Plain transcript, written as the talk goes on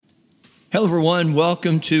Hello, everyone.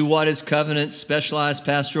 Welcome to What is Covenant Specialized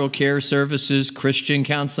Pastoral Care Services Christian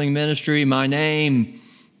Counseling Ministry. My name,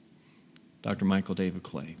 Dr. Michael David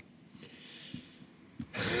Clay.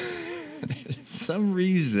 For some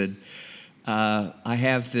reason, I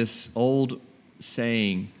have this old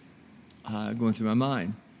saying going through my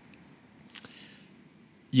mind.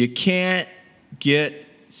 You can't get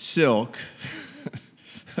silk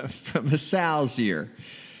from a sow's ear.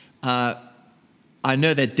 I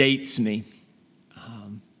know that dates me.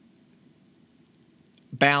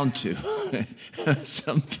 Bound to.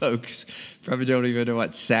 Some folks probably don't even know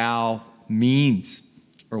what sow means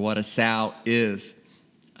or what a sow is.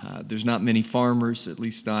 There's not many farmers, at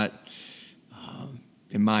least not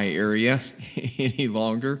in my area any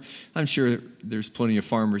longer. I'm sure there's plenty of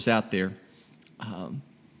farmers out there.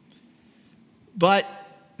 But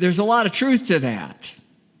there's a lot of truth to that.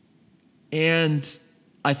 And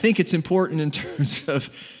I think it's important in terms of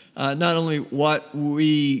not only what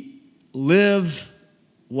we live,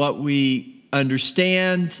 what we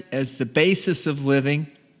understand as the basis of living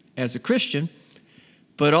as a Christian,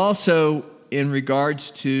 but also in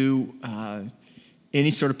regards to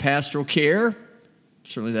any sort of pastoral care,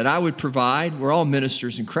 certainly that I would provide. We're all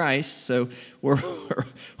ministers in Christ, so we're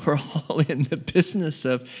all in the business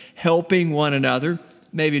of helping one another.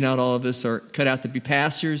 Maybe not all of us are cut out to be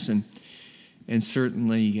pastors, and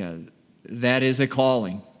certainly that is a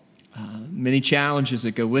calling. Many challenges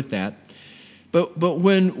that go with that. But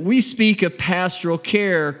when we speak of pastoral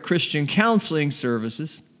care, Christian counseling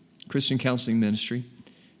services, Christian counseling ministry,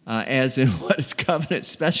 as in What is Covenant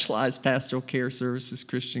Specialized Pastoral Care Services,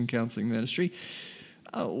 Christian counseling ministry,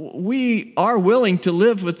 we are willing to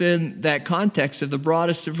live within that context of the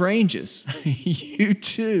broadest of ranges. You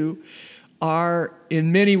too are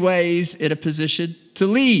in many ways in a position to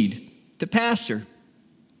lead, to pastor,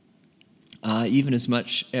 even as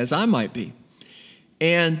much as I might be.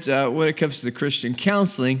 And when it comes to the Christian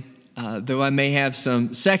counseling, though I may have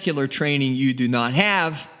some secular training you do not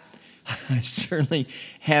have, I certainly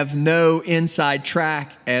have no inside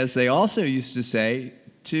track, as they also used to say,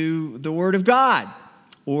 to the Word of God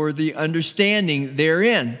or the understanding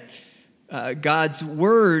therein. God's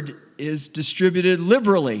Word is distributed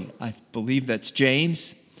liberally. I believe that's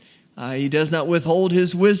James. He does not withhold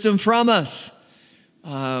His wisdom from us.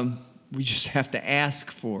 We just have to ask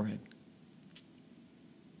for it.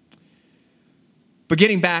 But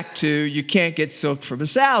getting back to, you can't get silk from a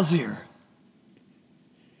sow's ear.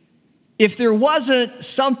 If there wasn't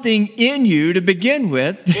something in you to begin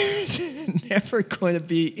with, there's never going to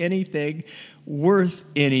be anything worth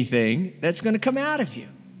anything that's going to come out of you.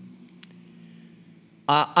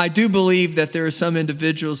 I do believe that there are some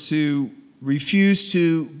individuals who refuse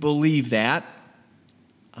to believe that,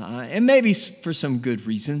 and maybe for some good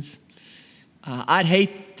reasons. I'd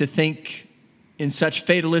hate to think in such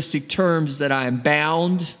fatalistic terms that I am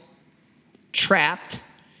bound, trapped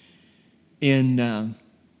in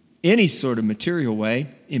any sort of material way,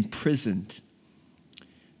 imprisoned,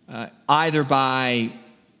 either by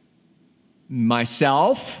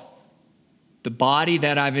myself, the body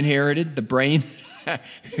that I've inherited, the brain that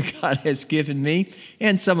God has given me,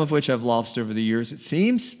 and some of which I've lost over the years, it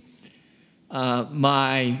seems,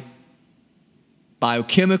 my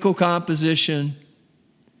biochemical composition,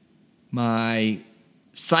 my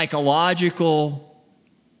psychological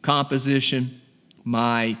composition,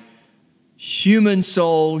 my human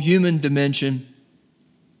soul, human dimension.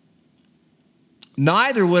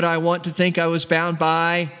 Neither would I want to think I was bound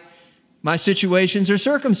by my situations or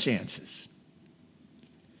circumstances.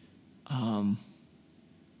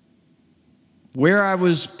 Where I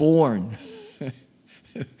was born,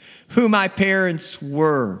 who my parents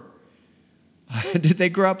were. Did they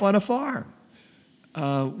grow up on a farm?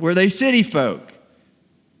 Were they city folk?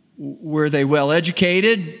 Were they well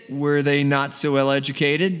educated? Were they not so well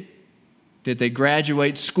educated? Did they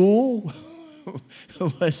graduate school?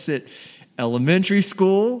 Was it elementary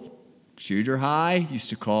school, junior high, used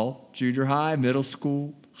to call junior high, middle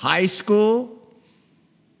school, high school,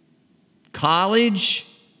 college,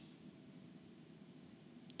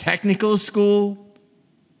 technical school,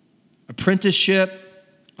 apprenticeship?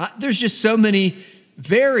 There's just so many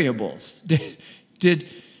variables. Did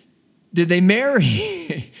they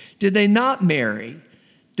marry? Did they not marry?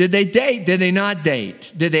 Did they date? Did they not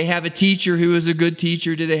date? Did they have a teacher who was a good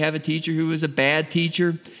teacher? Did they have a teacher who was a bad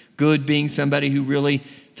teacher? Good being somebody who really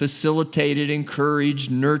facilitated, encouraged,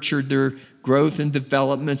 nurtured their growth and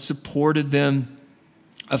development, supported them,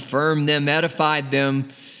 affirmed them, edified them,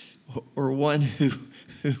 or one who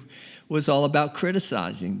was all about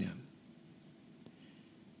criticizing them.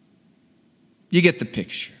 You get the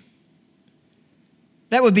picture.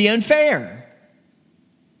 That would be unfair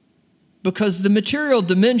because the material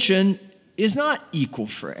dimension is not equal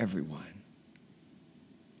for everyone.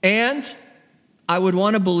 And I would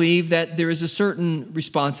want to believe that there is a certain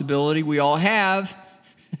responsibility we all have,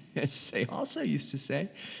 as they also used to say,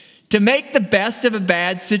 to make the best of a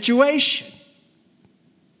bad situation.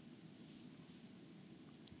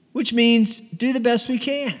 Which means do the best we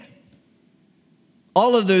can.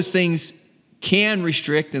 All of those things can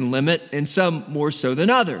restrict and limit, and some more so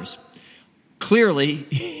than others. Clearly,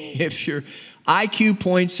 if your IQ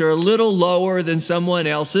points are a little lower than someone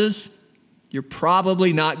else's, you're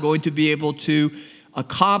probably not going to be able to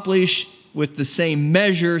accomplish with the same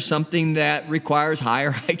measure something that requires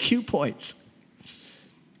higher IQ points.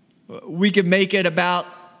 We could make it about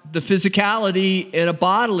the physicality in a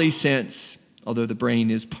bodily sense, although the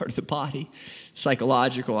brain is part of the body,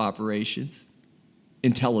 psychological operations,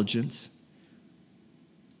 intelligence.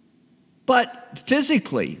 But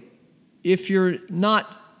physically, if you're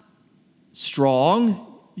not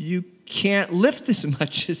strong, you can't lift as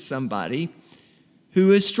much as somebody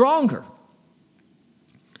who is stronger.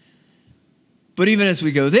 But even as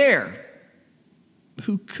we go there,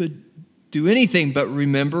 who could do anything but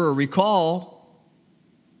remember or recall,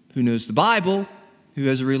 who knows the Bible, who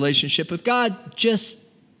has a relationship with God, just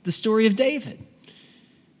the story of David?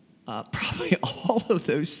 Probably all of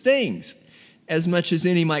those things, as much as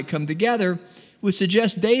any might come together, would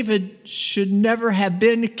suggest David should never have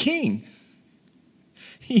been a king.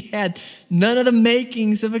 He had none of the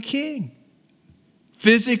makings of a king.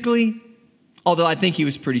 Physically, although I think he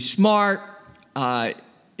was pretty smart,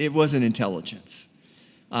 it wasn't intelligence.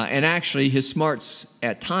 And actually, his smarts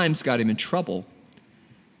at times got him in trouble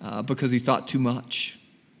because he thought too much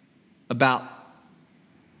about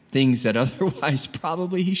things that otherwise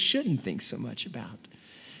probably he shouldn't think so much about.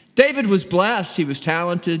 David was blessed. He was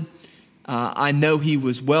talented. I know he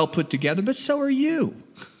was well put together, but so are you.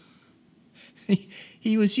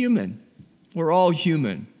 He was human. We're all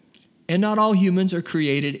human. And not all humans are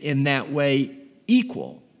created in that way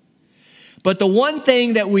equal. But the one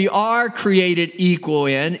thing that we are created equal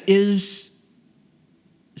in is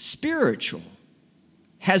spiritual.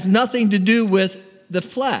 Has nothing to do with the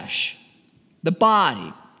flesh, the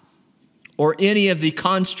body, or any of the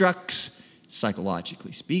constructs,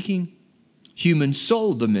 psychologically speaking, human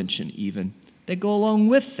soul dimension even, that go along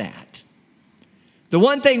with that. The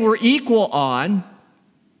one thing we're equal on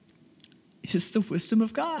is the wisdom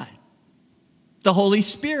of God, the Holy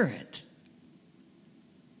Spirit.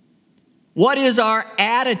 What is our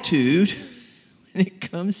attitude when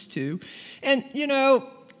it comes to, and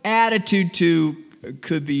attitude too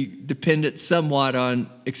could be dependent somewhat on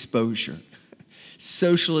exposure,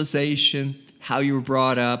 socialization, how you were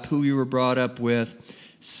brought up, who you were brought up with,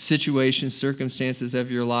 situations, circumstances of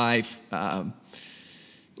your life. A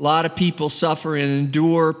lot of people suffer and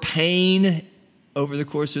endure pain over the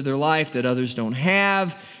course of their life that others don't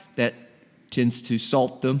have, that tends to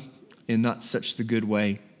salt them in not such the good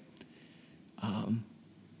way.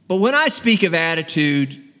 But when I speak of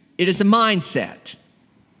attitude, it is a mindset.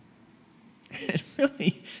 And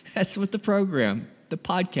really, that's what the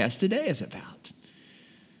podcast today is about.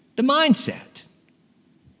 The mindset.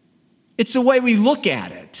 It's the way we look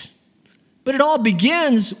at it. But it all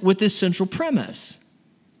begins with this central premise.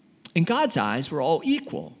 In God's eyes, we're all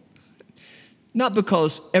equal. Not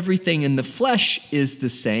because everything in the flesh is the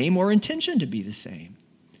same or intentioned to be the same.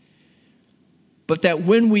 But that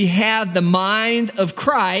when we have the mind of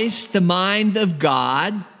Christ, the mind of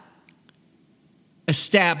God,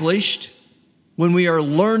 established, when we are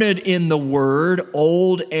learned in the Word,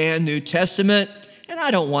 Old and New Testament, and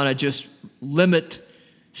I don't want to just limit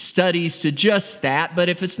studies to just that, but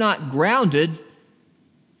if it's not grounded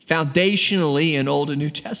foundationally in Old and New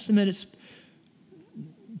Testament, it's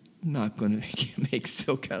not going to make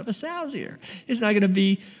silk out of a sow's ear. It's not going to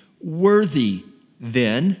be worthy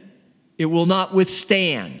then. It will not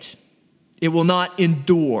withstand. It will not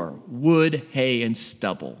endure wood, hay, and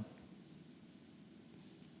stubble.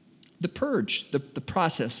 The purge, the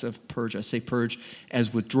process of purge, I say purge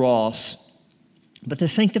as withdrawals, but the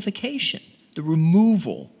sanctification, the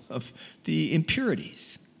removal of the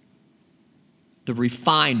impurities, the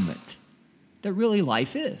refinement that really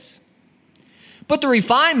life is. But the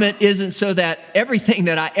refinement isn't so that everything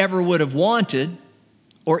that I ever would have wanted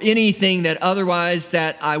or anything that otherwise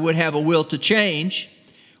that I would have a will to change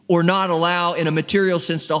or not allow in a material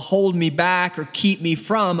sense to hold me back or keep me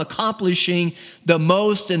from accomplishing the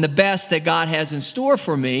most and the best that God has in store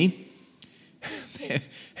for me.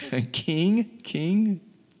 King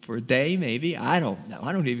for a day, maybe. I don't know.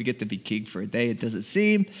 I don't even get to be king for a day, it doesn't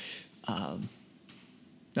seem.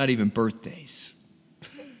 Not even birthdays.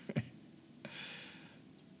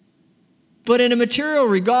 But in a material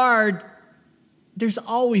regard, there's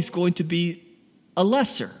always going to be a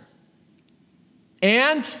lesser.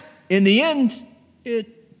 And in the end, it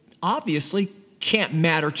obviously can't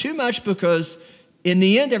matter too much because in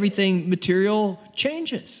the end, everything material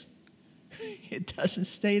changes. It doesn't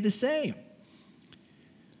stay the same.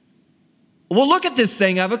 Well, look at this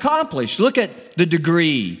thing I've accomplished. Look at the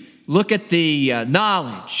degree. Look at the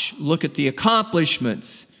knowledge. Look at the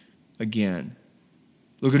accomplishments again.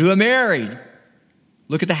 Look at who I married.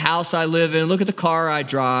 Look at the house I live in. Look at the car I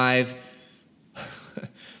drive.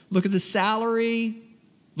 Look at the salary.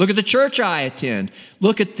 Look at the church I attend.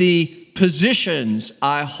 Look at the positions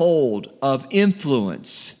I hold of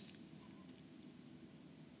influence.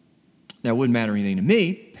 Now, it wouldn't matter anything to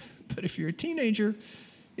me, but if you're a teenager,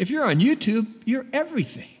 if you're on YouTube, you're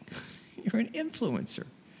everything. You're an influencer.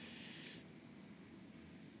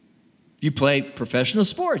 You play professional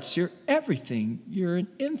sports, you're everything. You're an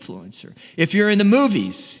influencer. If you're in the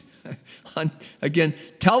movies, on, again,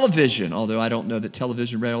 television, although I don't know that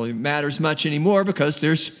television really matters much anymore because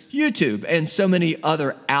there's YouTube and so many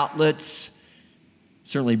other outlets.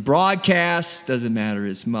 Certainly broadcast doesn't matter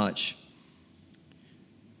as much.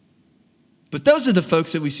 But those are the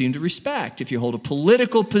folks that we seem to respect. If you hold a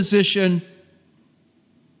political position,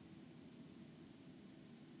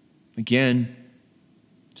 again,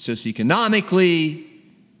 socioeconomically,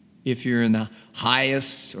 if you're in the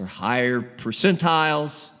highest or higher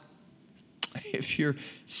percentiles, if you're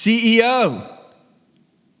CEO,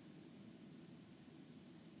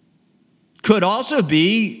 could also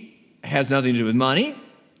be, has nothing to do with money,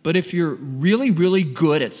 but if you're really, really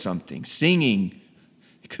good at something, singing,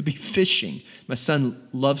 it could be fishing. My son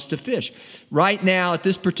loves to fish. Right now, at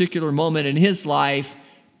this particular moment in his life,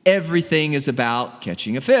 everything is about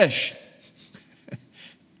catching a fish.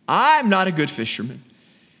 I'm not a good fisherman.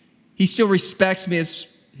 He still respects me as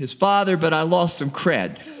his father, but I lost some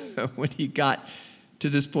cred when he got to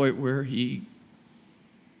this point where he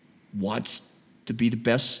wants to be the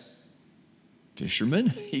best fisherman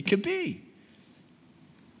he could be.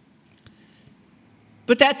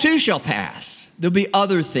 But that too shall pass. There'll be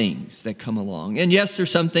other things that come along. And yes,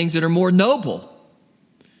 there's some things that are more noble.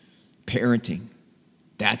 Parenting.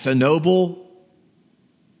 That's a noble,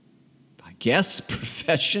 I guess,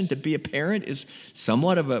 profession. To be a parent is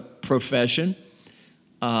somewhat of a profession.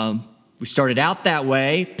 We started out that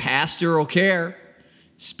way. Pastoral care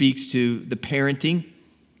speaks to the parenting,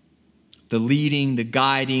 the leading, the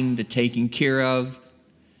guiding, the taking care of.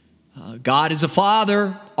 God is a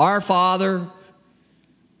father, our father.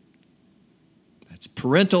 That's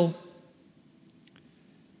parental.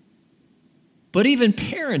 But even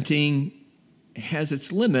parenting has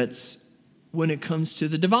its limits when it comes to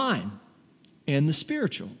the divine and the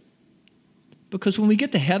spiritual. Because when we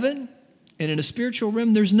get to heaven and in a spiritual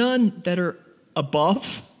realm, there's none that are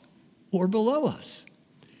above or below us.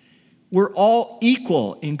 We're all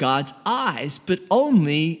equal in God's eyes, but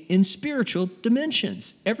only in spiritual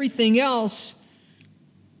dimensions. Everything else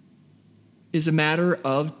is a matter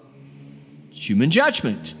of human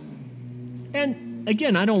judgment. And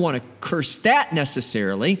again, I don't want to curse that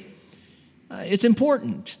necessarily. It's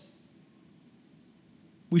important.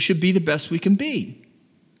 We should be the best we can be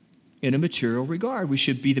in a material regard. We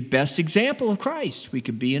should be the best example of Christ we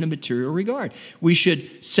could be in a material regard. We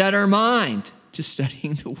should set our mind to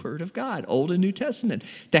studying the Word of God, Old and New Testament,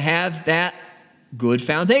 to have that good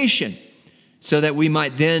foundation so that we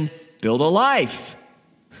might then build a life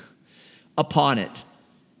upon it.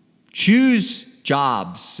 Choose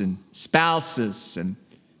jobs and spouses and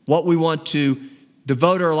what we want to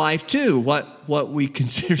devote our life to, what we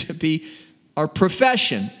consider to be our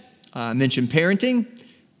profession. I mentioned parenting.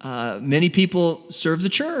 Many people serve the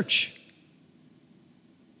church.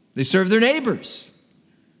 They serve their neighbors.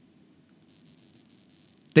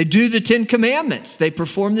 They do the 10 Commandments. They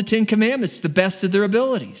perform the 10 Commandments to the best of their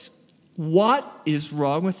abilities. What is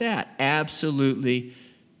wrong with that? Absolutely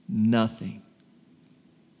nothing.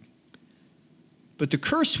 But the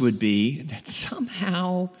curse would be that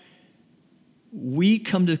somehow we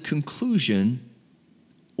come to the conclusion,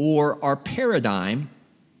 or our paradigm,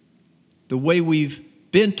 the way we've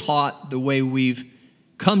been taught, the way we've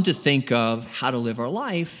come to think of how to live our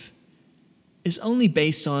life, is only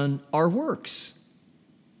based on our works.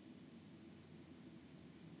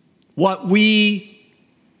 What we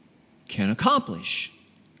can accomplish,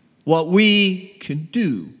 what we can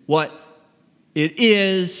do, what it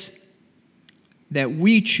is that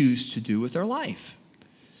we choose to do with our life.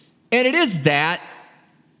 And it is that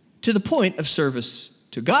to the point of service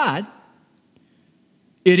to God.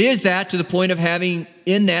 It is that to the point of having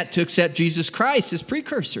in that to accept Jesus Christ as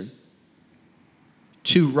precursor.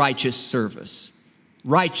 to righteous service,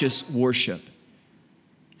 righteous worship,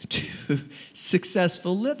 to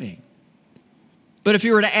successful living. But if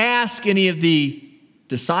you were to ask any of the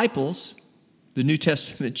disciples, the New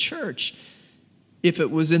Testament church, if it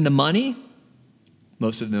was in the money,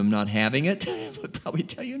 most of them not having it, would probably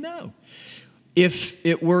tell you no. If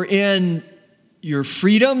it were in your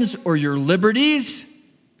freedoms or your liberties,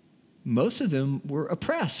 most of them were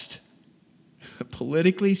oppressed,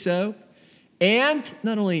 politically so, and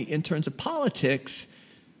not only in terms of politics,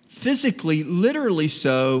 physically, literally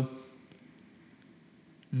so.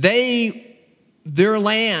 Their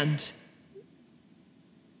land,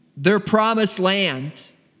 their promised land,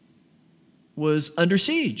 was under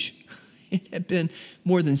siege. It had been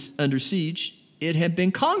more than under siege. It had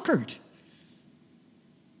been conquered.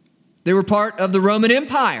 They were part of the Roman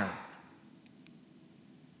Empire.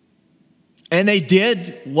 And they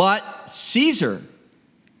did what Caesar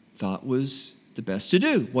thought was the best to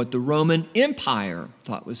do, what the Roman Empire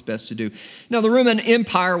thought was best to do. Now, the Roman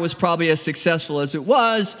Empire was probably as successful as it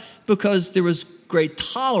was because there was great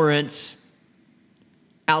tolerance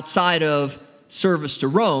outside of service to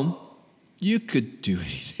Rome. You could do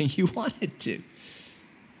anything you wanted to.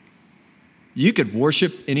 You could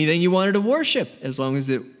worship anything you wanted to worship as long as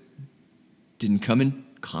it didn't come in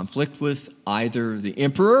conflict with either the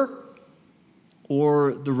emperor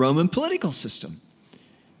or the Roman political system.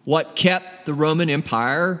 What kept the Roman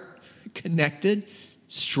Empire connected,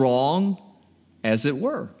 strong, as it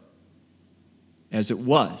were, as it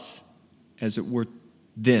was, as it were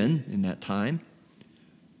then in that time,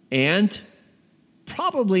 and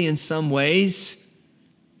probably in some ways,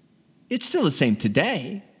 it's still the same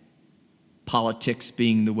today. Politics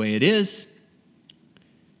being the way it is,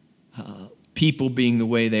 people being the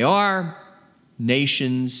way they are,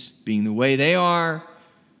 nations being the way they are,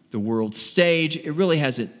 the world stage. It really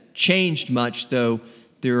hasn't changed much, though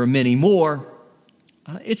there are many more.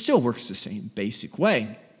 It still works the same basic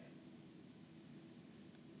way.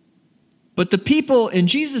 But the people in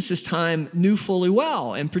Jesus' time knew fully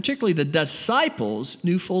well, and particularly the disciples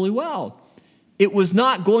knew fully well, it was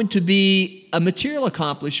not going to be a material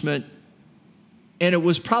accomplishment, and it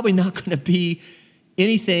was probably not going to be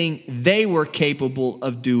anything they were capable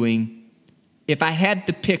of doing. If I had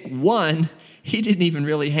to pick one, he didn't even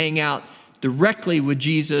really hang out directly with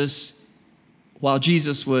Jesus while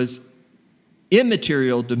Jesus was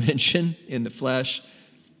immaterial dimension in the flesh.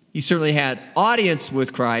 He certainly had audience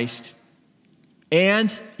with Christ.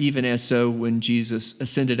 And even as so, when Jesus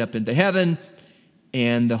ascended up into heaven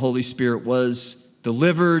and the Holy Spirit was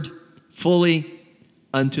delivered fully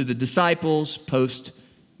unto the disciples post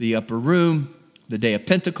the upper room, the day of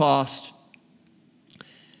Pentecost,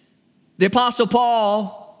 the Apostle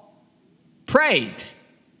Paul prayed,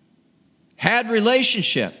 had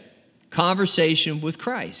relationship, conversation with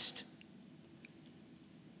Christ.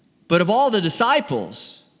 But of all the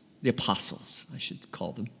disciples, the apostles, I should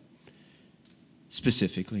call them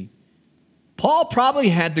specifically, Paul probably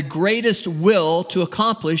had the greatest will to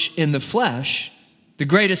accomplish in the flesh, the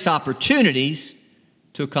greatest opportunities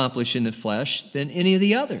to accomplish in the flesh than any of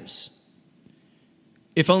the others.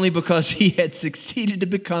 If only because he had succeeded to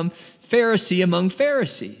become Pharisee among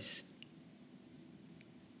Pharisees.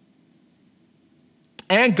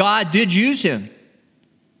 And God did use him.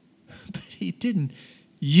 But he didn't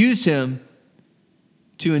use him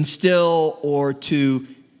to instill or to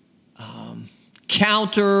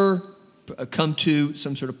come to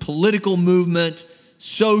some sort of political movement,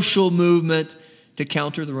 social movement to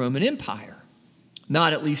counter the Roman Empire.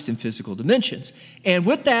 Not at least in physical dimensions. And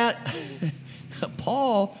with that,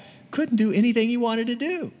 Paul couldn't do anything he wanted to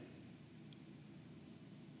do.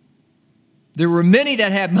 There were many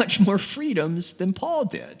that had much more freedoms than Paul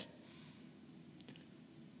did,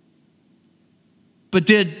 but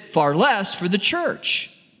did far less for the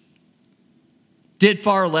church, did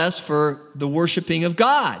far less for the worshiping of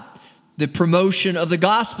God, the promotion of the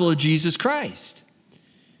gospel of Jesus Christ,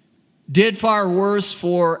 did far worse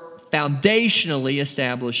for foundationally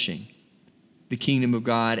establishing the kingdom of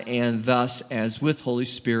God, and thus, as with Holy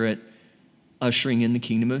Spirit, ushering in the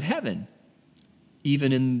kingdom of heaven,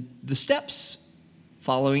 even in the steps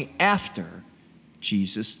following after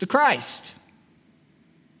Jesus the Christ.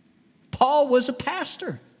 Paul was a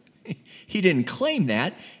pastor. He didn't claim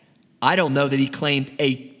that. I don't know that he claimed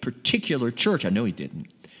a particular church. I know he didn't.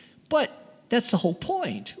 But that's the whole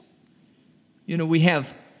point. You know, we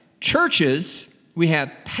have churches, we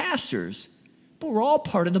have pastors, but we're all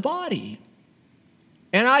part of the body.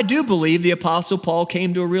 And I do believe the Apostle Paul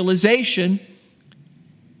came to a realization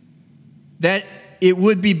that it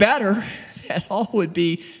would be better that all would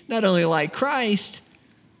be not only like Christ,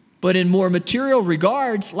 but in more material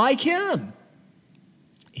regards, like him.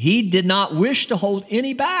 He did not wish to hold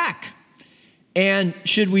any back. And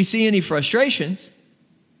should we see any frustrations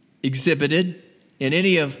exhibited in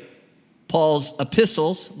any of Paul's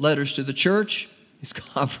epistles, letters to the church, his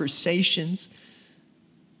conversations,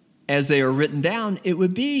 as they are written down, it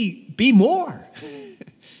would be more,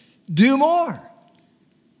 do more,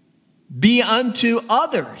 be unto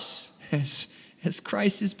others as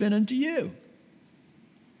Christ has been unto you.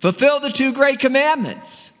 Fulfill the 2 great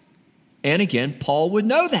commandments. And again, Paul would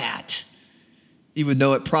know that. He would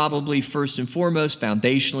know it probably first and foremost,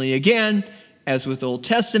 foundationally again, as with the Old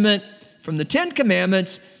Testament, from the 10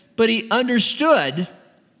 commandments, but he understood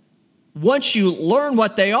once you learn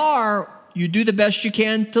what they are, you do the best you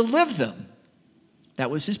can to live them.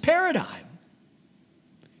 That was his paradigm.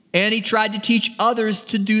 And he tried to teach others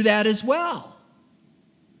to do that as well.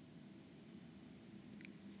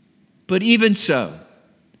 But even so,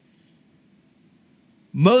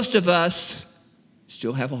 most of us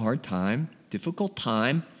still have a hard time, difficult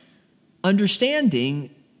time,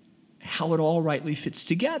 understanding how it all rightly fits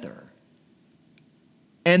together.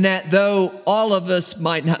 And that though all of us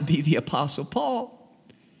might not be the Apostle Paul,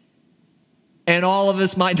 and all of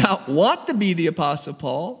us might not want to be the Apostle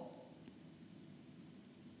Paul,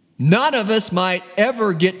 none of us might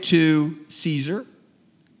ever get to Caesar,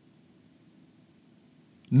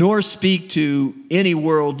 nor speak to any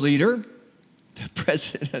world leader, the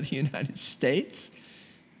President of the United States,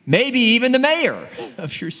 maybe even the mayor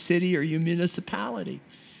of your city or your municipality,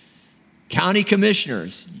 county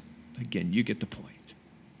commissioners. Again, you get the point.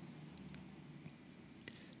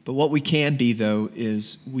 But what we can be, though,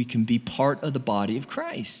 is we can be part of the body of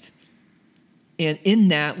Christ. And in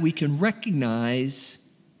that, we can recognize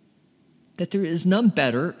that there is none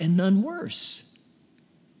better and none worse.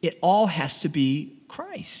 It all has to be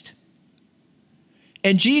Christ.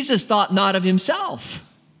 And Jesus thought not of himself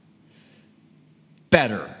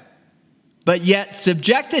better, but yet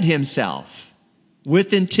subjected himself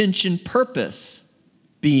with intention, purpose,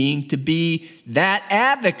 being to be that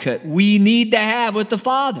advocate we need to have with the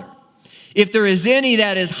Father. If there is any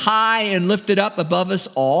that is high and lifted up above us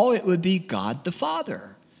all, it would be God the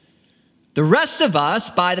Father. The rest of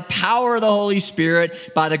us, by the power of the Holy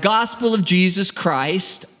Spirit, by the gospel of Jesus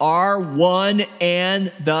Christ, are one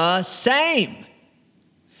and the same.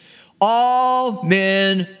 All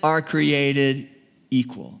men are created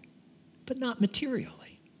equal, but not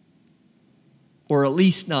materially, or at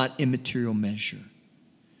least not in material measure.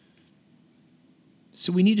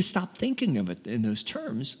 So we need to stop thinking of it in those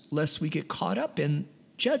terms, lest we get caught up in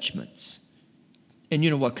judgments. And you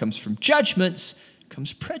know what comes from judgments?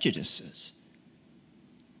 Comes prejudices.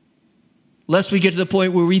 Lest we get to the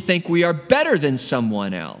point where we think we are better than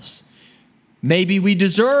someone else. Maybe we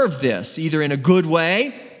deserve this, either in a good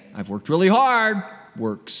way. I've worked really hard.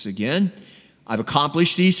 Works again. I've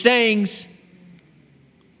accomplished these things.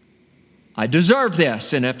 I deserve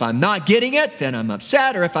this, and if I'm not getting it, then I'm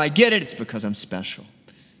upset, or if I get it, it's because I'm special.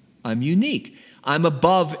 I'm unique. I'm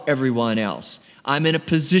above everyone else. I'm in a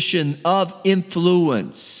position of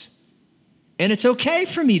influence, and it's okay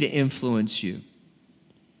for me to influence you.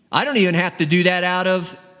 I don't even have to do that out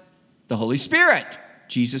of the Holy Spirit,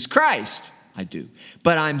 Jesus Christ. I do.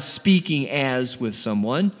 But I'm speaking as with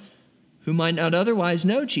someone who might not otherwise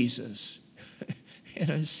know Jesus. And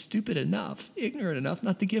I'm stupid enough, ignorant enough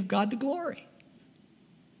not to give God the glory.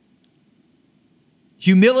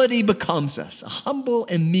 Humility becomes us, a humble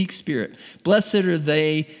and meek spirit. Blessed are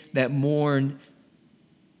they that mourn,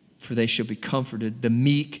 for they shall be comforted. The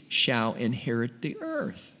meek shall inherit the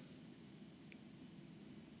earth.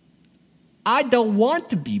 I don't want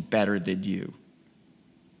to be better than you.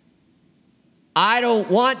 I don't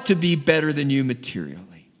want to be better than you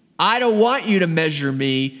materially. I don't want you to measure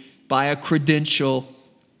me by a credential.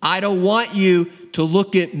 I don't want you to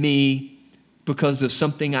look at me because of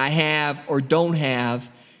something I have or don't have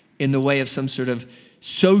in the way of some sort of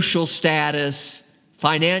social status,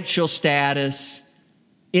 financial status,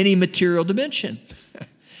 any material dimension.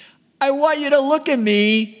 I want you to look at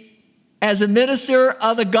me as a minister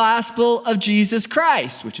of the gospel of Jesus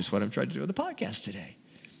Christ, which is what I'm trying to do with the podcast today.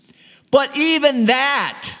 But even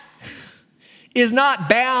that is not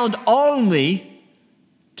bound only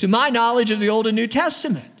to my knowledge of the Old and New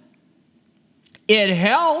Testament. It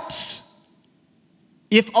helps,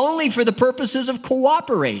 if only for the purposes of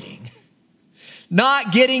cooperating,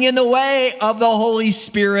 not getting in the way of the Holy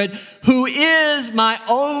Spirit, who is my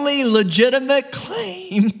only legitimate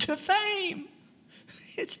claim to fame.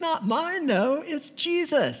 It's not mine, though. It's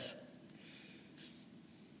Jesus.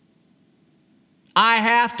 I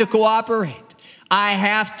have to cooperate. I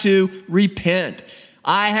have to repent.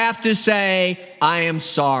 I have to say, I am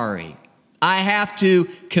sorry. I have to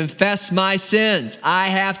confess my sins. I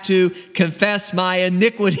have to confess my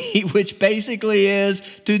iniquity, which basically is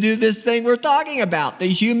to do this thing we're talking about. The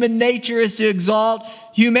human nature is to exalt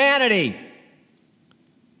humanity.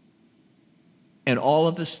 And all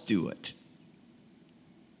of us do it.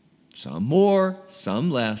 Some more, some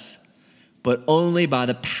less, but only by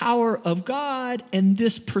the power of God and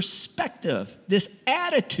this perspective, this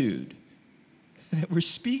attitude that we're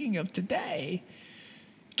speaking of today,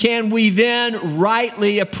 can we then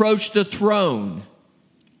rightly approach the throne,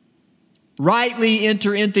 rightly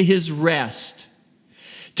enter into his rest,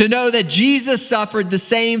 to know that Jesus suffered the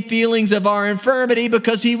same feelings of our infirmity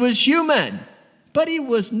because he was human, but he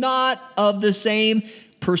was not of the same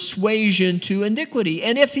persuasion to iniquity.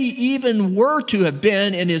 And if he even were to have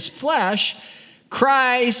been in his flesh,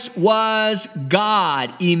 Christ was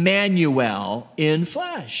God, Emmanuel, in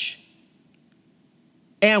flesh.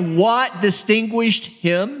 And what distinguished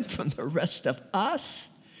him from the rest of us?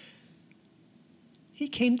 He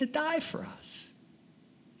came to die for us.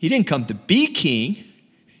 He didn't come to be king,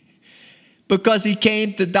 because he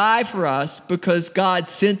came to die for us, because God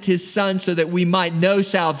sent his son so that we might know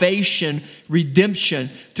salvation, redemption,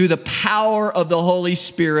 through the power of the Holy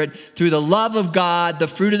Spirit, through the love of God, the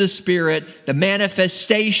fruit of the Spirit, the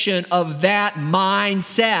manifestation of that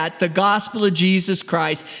mindset, the gospel of Jesus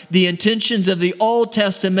Christ, the intentions of the Old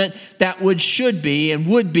Testament that should be and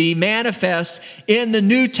would be manifest in the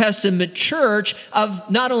New Testament church,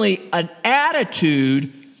 of not only an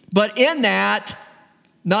attitude, but in that,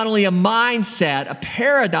 not only a mindset, a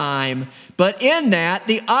paradigm, but in that,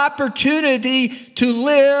 the opportunity to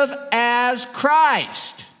live as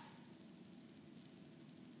Christ.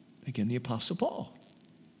 Again, the Apostle Paul.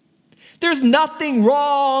 There's nothing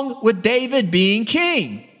wrong with David being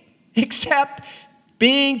king, except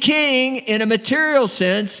being king in a material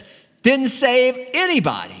sense didn't save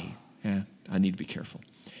anybody. Yeah, I need to be careful.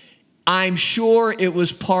 I'm sure it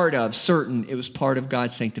was part of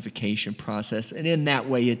God's sanctification process, and in that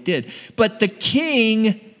way it did. But the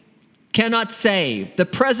king cannot save. The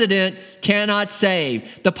president cannot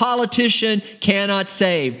save. The politician cannot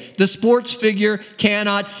save. The sports figure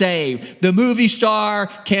cannot save. The movie star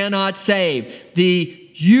cannot save. The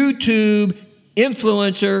YouTube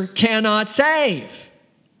influencer cannot save.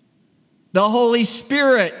 The Holy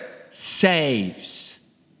Spirit saves.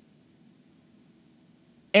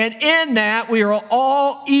 And in that, we are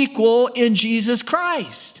all equal in Jesus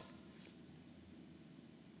Christ.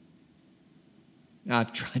 Now,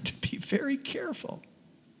 I've tried to be very careful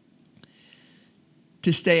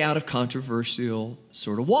to stay out of controversial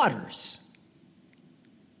sort of waters,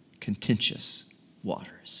 contentious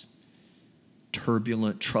waters,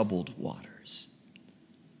 turbulent, troubled waters.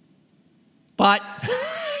 But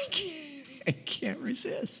I can't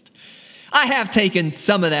resist. I have taken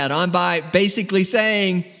some of that on by basically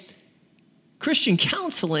saying Christian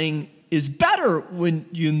counseling is better when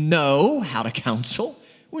you know how to counsel,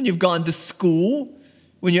 when you've gone to school,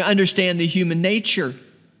 when you understand the human nature.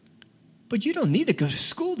 But you don't need to go to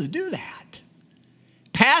school to do that.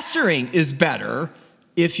 Pastoring is better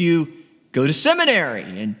if you go to seminary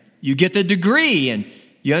and you get the degree and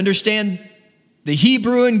you understand the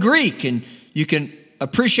Hebrew and Greek, and you can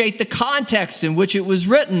appreciate the context in which it was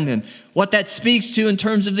written and what that speaks to in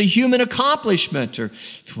terms of the human accomplishment, or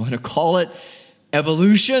if you want to call it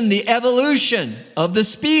evolution, the evolution of the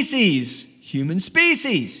species, human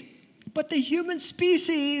species. But the human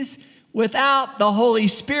species, without the Holy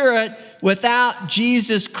Spirit, without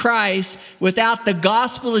Jesus Christ, without the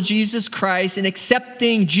gospel of Jesus Christ, and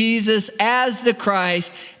accepting Jesus as the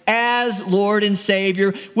Christ, as Lord and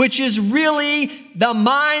Savior, which is really the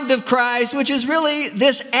mind of Christ, which is really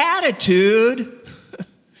this attitude,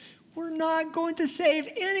 we're not going to save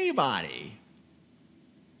anybody.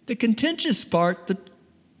 The contentious part, the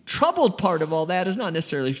troubled part of all that is not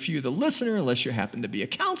necessarily for you, the listener, unless you happen to be a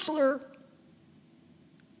counselor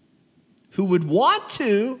who would want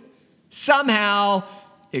to somehow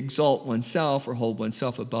exalt oneself or hold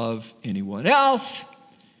oneself above anyone else.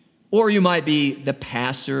 Or you might be the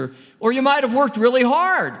pastor, or you might have worked really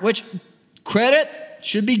hard, which credit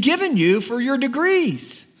should be given you for your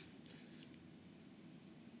degrees.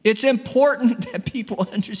 It's important that people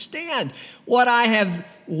understand what I have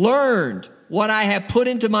learned, what I have put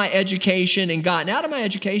into my education and gotten out of my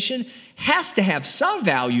education has to have some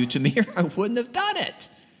value to me, or I wouldn't have done it.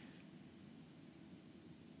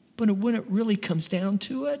 But when it really comes down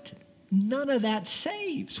to it, none of that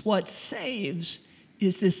saves. What saves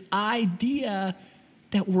is this idea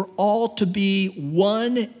that we're all to be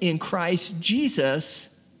one in Christ Jesus,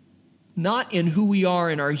 not in who we are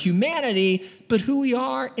in our humanity, but who we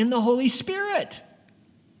are in the Holy Spirit.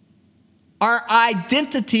 Our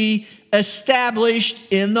identity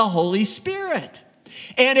established in the Holy Spirit.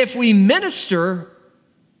 And if we minister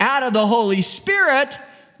out of the Holy Spirit,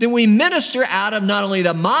 then we minister out of not only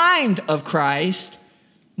the mind of Christ,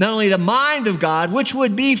 not only the mind of God, which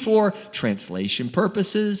would be for translation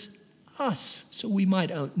purposes, us. So we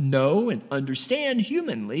might know and understand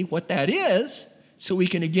humanly what that is, so we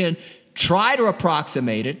can again try to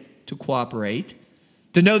approximate it, to cooperate,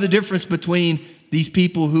 to know the difference between these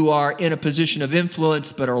people who are in a position of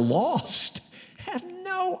influence but are lost, have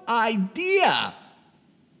no idea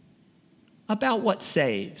about what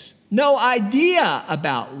saves, no idea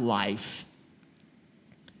about life.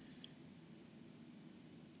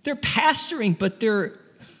 They're pastoring, but they're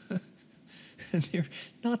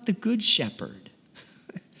not the good shepherd.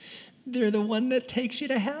 They're the one that takes you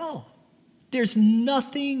to hell. There's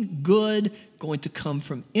nothing good going to come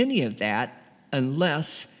from any of that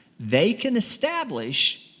unless they can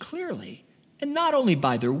establish clearly, and not only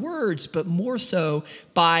by their words, but more so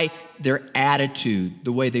by their attitude,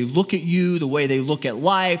 the way they look at you, the way they look at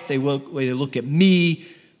life, the way they look at me,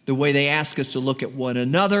 the way they ask us to look at one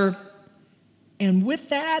another. And with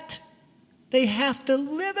that, they have to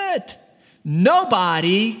live it.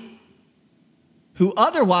 Nobody who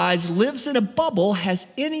otherwise lives in a bubble has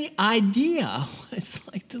any idea what it's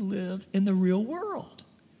like to live in the real world.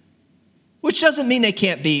 Which doesn't mean they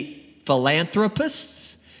can't be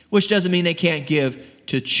philanthropists, which doesn't mean they can't give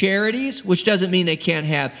to charities, which doesn't mean they can't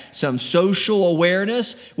have some social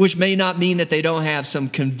awareness, which may not mean that they don't have some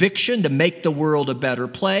conviction to make the world a better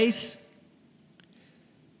place.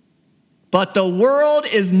 But the world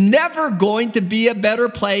is never going to be a better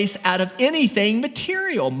place out of anything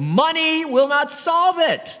material. Money will not solve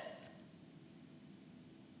it.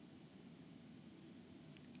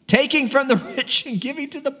 Taking from the rich and giving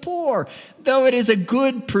to the poor, though it is a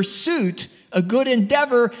good pursuit, a good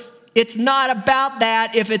endeavor, it's not about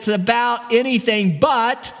that if it's about anything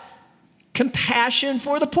but compassion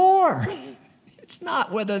for the poor. It's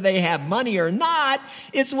not whether they have money or not,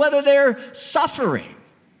 it's whether they're suffering.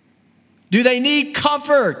 Do they need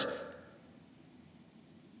comfort?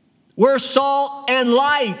 We're salt and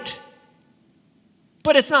light.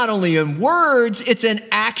 But it's not only in words, it's in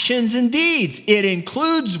actions and deeds. It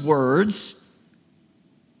includes words.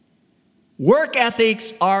 Work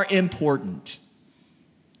ethics are important.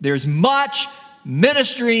 There's much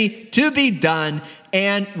ministry to be done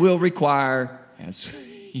and will require, as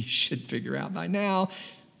you should figure out by now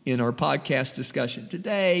in our podcast discussion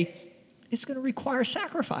today, it's going to require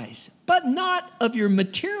sacrifice, but not of your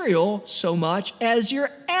material so much as your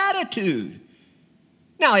attitude.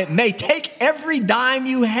 Now, it may take every dime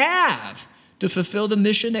you have to fulfill the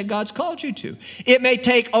mission that God's called you to. It may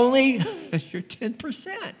take only your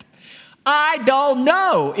 10%. I don't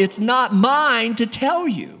know. It's not mine to tell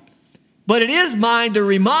you. But it is mine to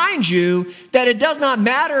remind you that it does not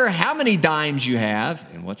matter how many dimes you have,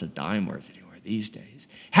 and what's a dime worth anywhere these days,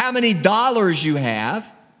 how many dollars you have.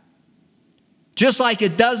 Just like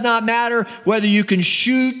it does not matter whether you can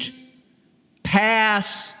shoot,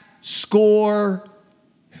 pass, score,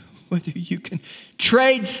 whether you can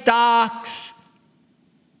trade stocks,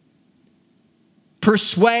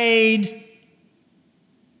 persuade,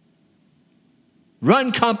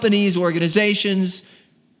 run companies, organizations,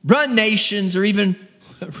 run nations, or even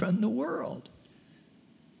run the world.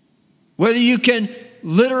 Whether you can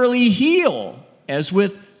literally heal, as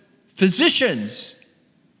with physicians,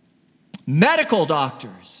 medical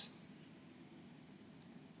doctors,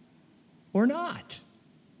 or not.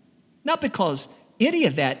 Not because any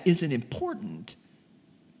of that isn't important,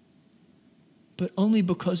 but only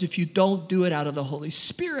because if you don't do it out of the Holy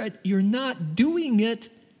Spirit, you're not doing it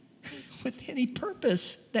with any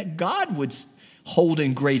purpose that God would hold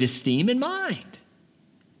in great esteem in mind.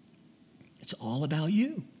 It's all about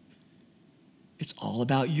you. It's all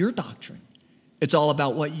about your doctrine. It's all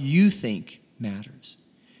about what you think matters.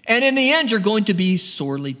 And in the end, you're going to be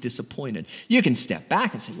sorely disappointed. You can step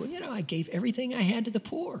back and say, well, I gave everything I had to the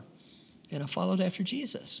poor, and I followed after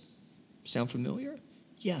Jesus. Sound familiar?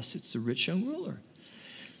 Yes, it's the rich young ruler.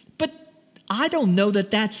 But I don't know that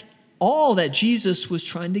that's all that Jesus was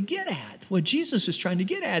trying to get at. What Jesus was trying to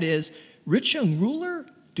get at is, rich young ruler,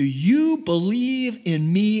 do you believe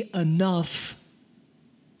in me enough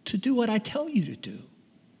to do what I tell you to do?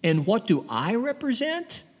 And what do I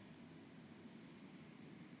represent?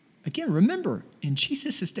 Again, remember, in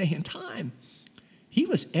Jesus' day and time, he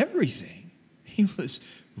was everything. He was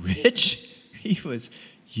rich, he was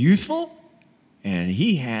youthful, and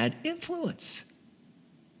he had influence.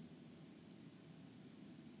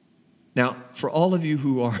 Now, for all of you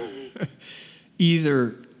who are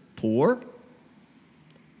either poor,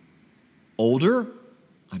 older,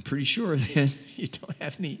 I'm pretty sure then you don't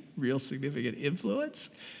have any real significant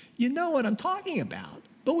influence. You know what I'm talking about.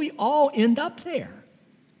 But we all end up there.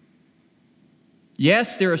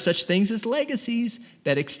 Yes, there are such things as legacies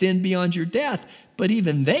that extend beyond your death, but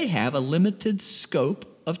even they have a limited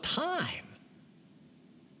scope of time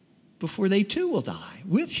before they too will die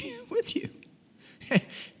with you.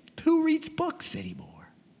 Who reads books anymore?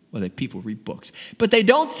 Well, people read books, but they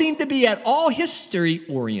don't seem to be at all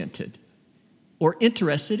history-oriented or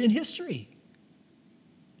interested in history.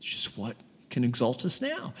 It's just what can exalt us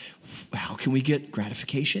now. How can we get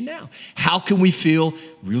gratification now? How can we feel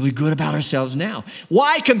really good about ourselves now?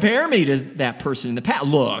 Why compare me to that person in the past?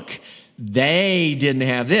 Look, they didn't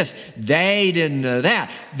have this. They didn't know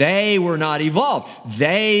that. They were not evolved.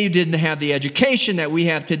 They didn't have the education that we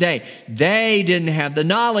have today. They didn't have the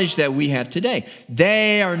knowledge that we have today.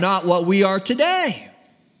 They are not what we are today.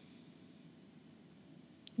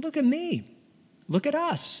 Look at me. Look at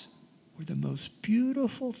us. We're the most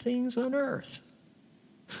beautiful things on earth.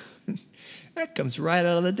 That comes right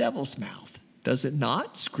out of the devil's mouth, does it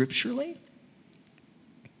not, scripturally?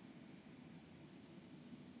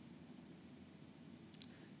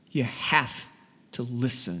 You have to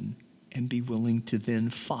listen and be willing to then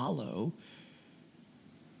follow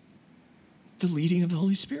the leading of the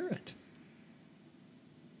Holy Spirit.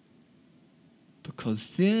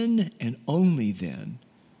 Because then and only then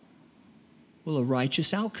will a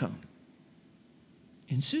righteous outcome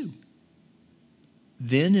ensue.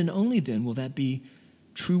 Then and only then will that be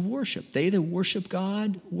true worship. They that worship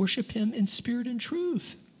God, worship him in spirit and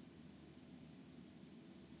truth.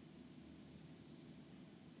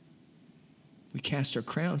 We cast our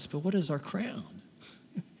crowns, but what is our crown?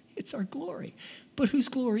 It's our glory. But whose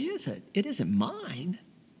glory is it? It isn't mine.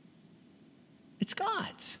 It's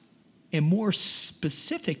God's. And more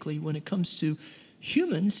specifically, when it comes to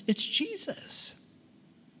humans, it's Jesus.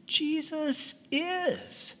 Jesus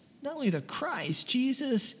is not only the Christ,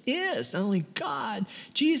 Jesus is not only God.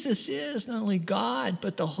 Jesus is not only God,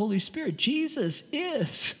 but the Holy Spirit. Jesus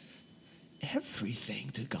is everything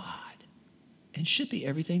to God and should be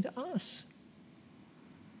everything to us.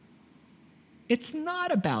 It's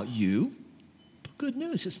not about you, but good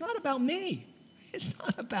news, it's not about me. It's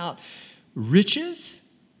not about riches.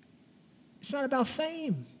 It's not about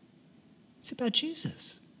fame. It's about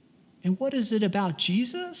Jesus. And what is it about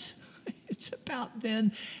Jesus? It's about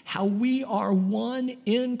then how we are one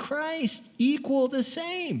in Christ, equal the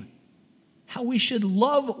same. How we should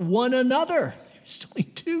love one another. There's only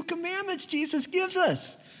 2 commandments Jesus gives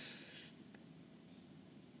us.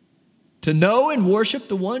 To know and worship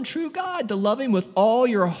the one true God, to love him with all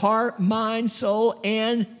your heart, mind, soul,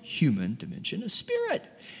 and human dimension of spirit.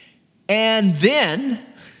 And then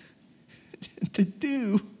to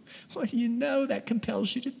do what you know that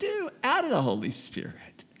compels you to do out of the Holy Spirit.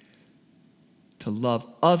 To love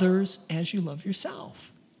others as you love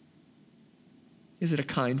yourself. Is it a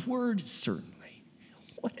kind word? Certainly.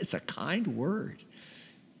 What is a kind word?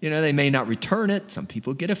 You know, they may not return it. Some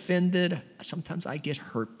people get offended. Sometimes I get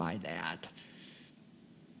hurt by that.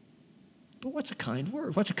 But what's a kind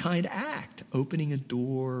word? What's a kind act? Opening a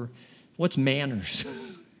door. What's manners?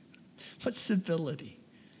 What's civility?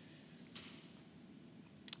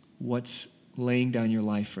 What's laying down your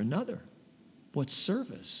life for another? What's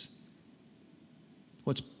service?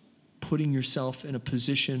 What's putting yourself in a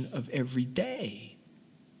position of every day,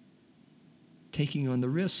 taking on the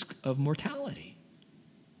risk of mortality?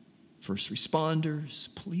 First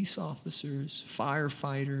responders, police officers,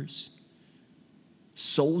 firefighters,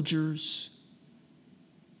 soldiers.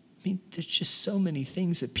 I mean, there's just so many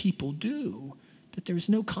things that people do that there's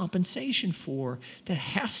no compensation for that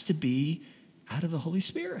has to be out of the Holy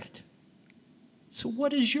Spirit. So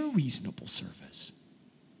what is your reasonable service?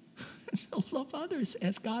 Love others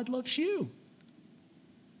as God loves you.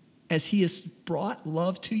 As he has brought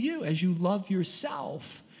love to you, as you love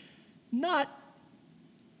yourself, not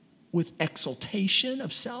with exaltation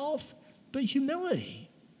of self, but humility.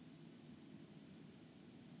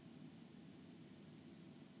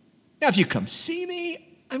 Now, if you come see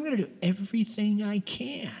me, I'm going to do everything I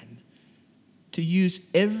can to use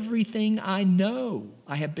everything I know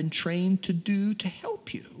I have been trained to do to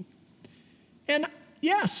help you. And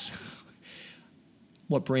yes,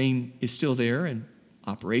 what brain is still there and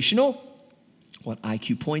operational, what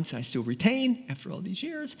IQ points I still retain after all these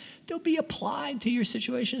years, they'll be applied to your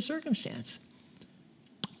situation and circumstance.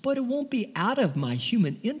 But it won't be out of my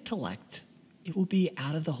human intellect. It will be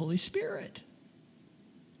out of the Holy Spirit.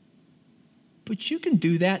 But you can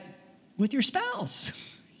do that with your spouse.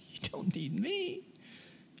 You You don't need me.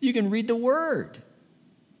 You can read the Word.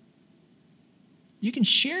 You can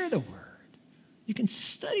share the Word. You can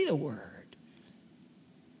study the Word.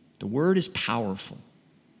 The Word is powerful,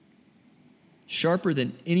 sharper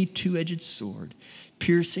than any two-edged sword,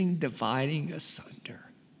 piercing, dividing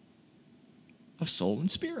asunder of soul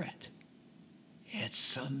and spirit.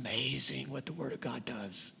 It's amazing what the Word of God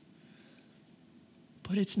does.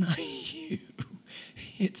 But it's not you.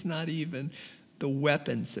 It's not even the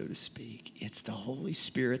weapon, so to speak. It's the Holy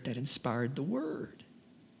Spirit that inspired the Word.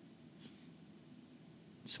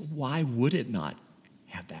 So why would it not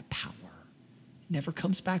have that power? It never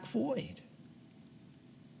comes back void.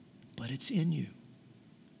 But it's in you.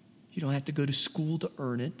 You don't have to go to school to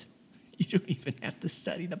earn it. You don't even have to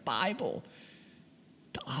study the Bible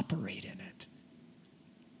to operate in it.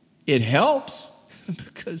 It helps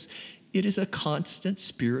because it is a constant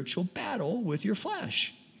spiritual battle with your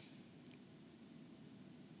flesh.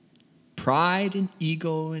 Pride and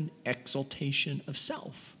ego and exaltation of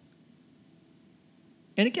self.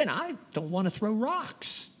 And again, I don't want to throw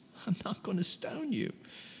rocks. I'm not going to stone you.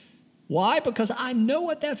 Why? Because I know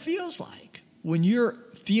what that feels like. When you're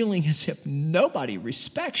feeling as if nobody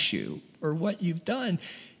respects you or what you've done,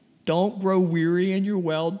 don't grow weary in your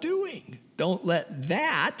well-doing. Don't let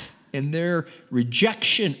that and their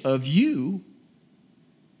rejection of you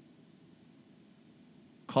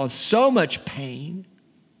cause so much pain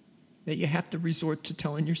that you have to resort to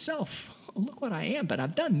telling yourself, oh, look what I am, but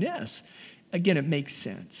I've done this. Again, it makes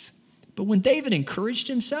sense. But when David encouraged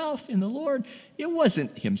himself in the Lord, it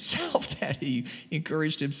wasn't himself that he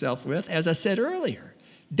encouraged himself with. As I said earlier,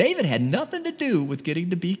 David had nothing to do with getting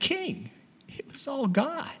to be king. It was all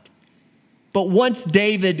God. But once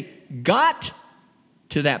David got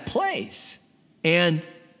to that place, and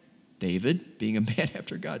David, being a man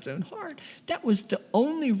after God's own heart, that was the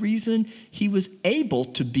only reason he was able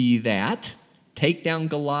to be that, take down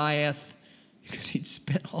Goliath, because he'd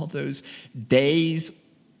spent all those days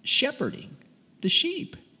shepherding the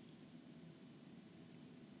sheep,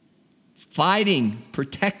 fighting,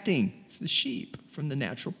 protecting the sheep from the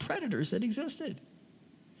natural predators that existed.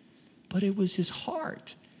 But it was his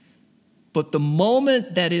heart. But the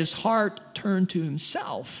moment that his heart turned to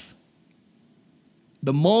himself,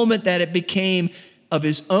 the moment that it became of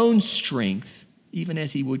his own strength, even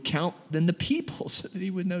as he would count then the people so that he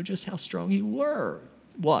would know just how strong he were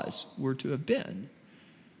to have been,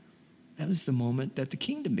 that was the moment that the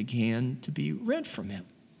kingdom began to be rent from him.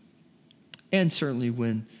 And certainly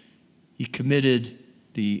when he committed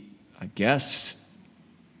the, I guess,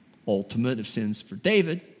 ultimate of sins for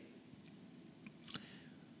David,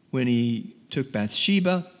 when he took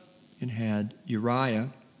Bathsheba and had Uriah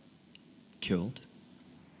killed,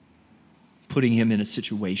 putting him in a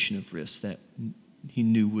situation of risk that he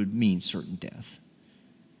knew would mean certain death.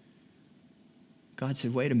 God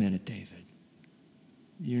said, wait a minute, David.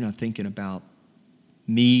 You're not thinking about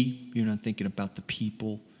me. You're not thinking about the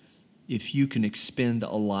people. If you can expend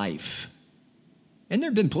a life. And there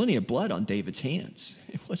had been plenty of blood on David's hands.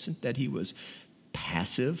 It wasn't that he was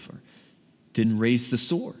passive or didn't raise the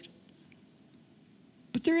sword.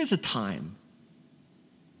 But there is a time,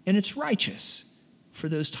 and it's righteous for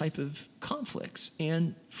those type of conflicts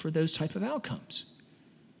and for those type of outcomes.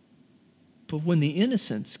 But when the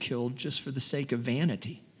innocent's killed just for the sake of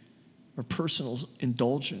vanity or personal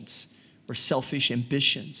indulgence or selfish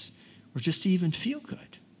ambitions or just to even feel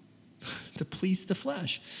good, to please the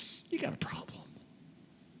flesh, you got a problem.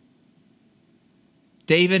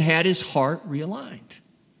 David had his heart realigned.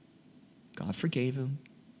 God forgave him.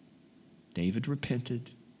 David repented.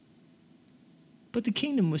 But the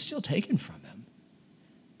kingdom was still taken from him.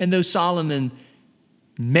 And though Solomon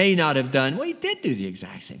may not have done, well, he did do the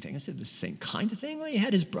exact same thing. I said the same kind of thing. Well, he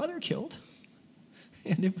had his brother killed.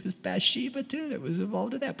 And it was Bathsheba, too, that was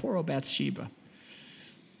involved in that. Poor old Bathsheba.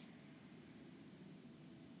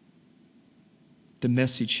 The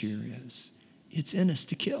message here is, it's in us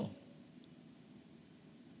to kill.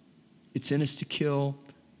 It's in us to kill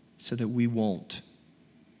so that we won't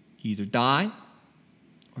either die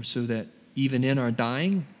or so that even in our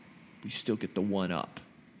dying, we still get the one up.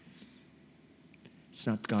 It's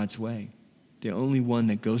not God's way. The only one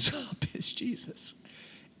that goes up is Jesus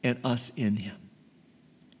and us in him.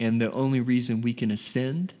 And the only reason we can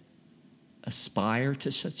ascend, aspire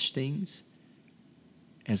to such things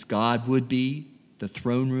as God would be, the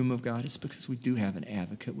throne room of God, is because we do have an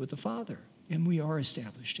advocate with the Father. And we are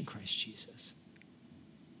established in Christ Jesus.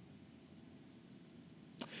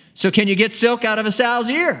 So can you get silk out of a sow's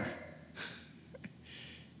ear?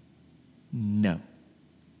 No.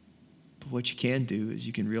 But what you can do is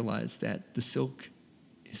you can realize that the silk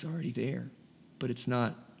is already there, but it's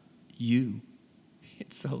not you.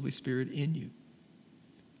 It's the Holy Spirit in you.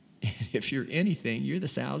 And if you're anything, you're the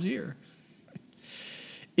sow's ear.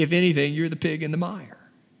 If anything, you're the pig in the mire,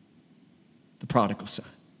 the prodigal son.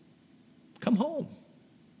 Come home.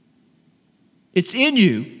 It's in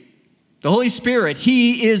you. The Holy Spirit,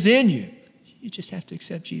 He is in you. You just have to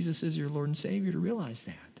accept Jesus as your Lord and Savior to realize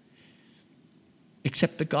that.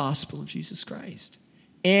 Accept the gospel of Jesus Christ.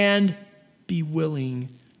 And be willing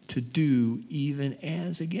to do even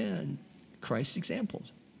as, again, Christ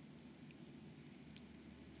exampled.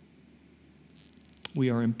 We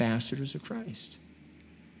are ambassadors of Christ.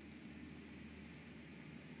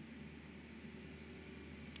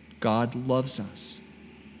 God loves us,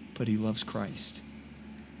 but He loves Christ.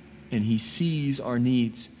 And He sees our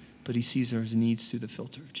needs, but He sees our needs through the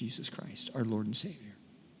filter of Jesus Christ, our Lord and Savior.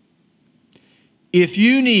 If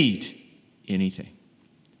you need anything,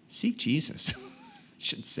 seek Jesus. I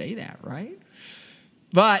should say that, right?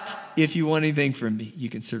 But if you want anything from me, you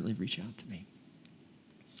can certainly reach out to me.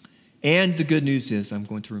 And the good news is, I'm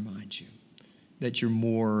going to remind you that you're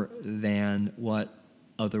more than what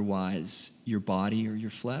otherwise your body or your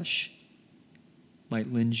flesh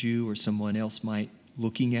might lend you, or someone else might,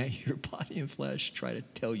 looking at your body and flesh, try to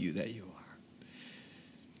tell you that you are.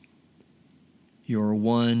 You're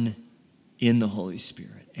one in the Holy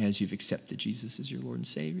Spirit as you've accepted Jesus as your Lord and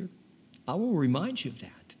Savior. I will remind you of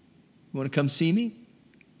that. You want to come see me?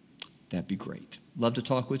 That'd be great. Love to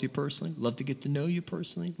talk with you personally. Love to get to know you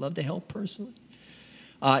personally. Love to help personally.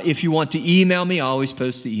 If you want to email me, I always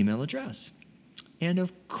post the email address. And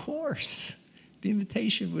of course, the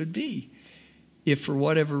invitation would be, if for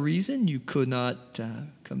whatever reason you could not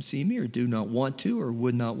come see me, or do not want to, or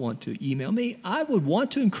would not want to email me, I would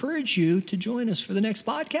want to encourage you to join us for the next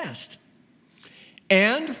podcast.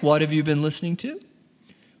 And what have you been listening to?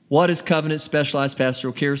 What is Covenant Specialized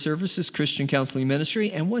Pastoral Care Services Christian Counseling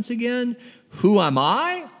Ministry? And once again, who am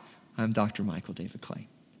I? I'm Dr. Michael David Clay.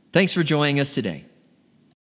 Thanks for joining us today.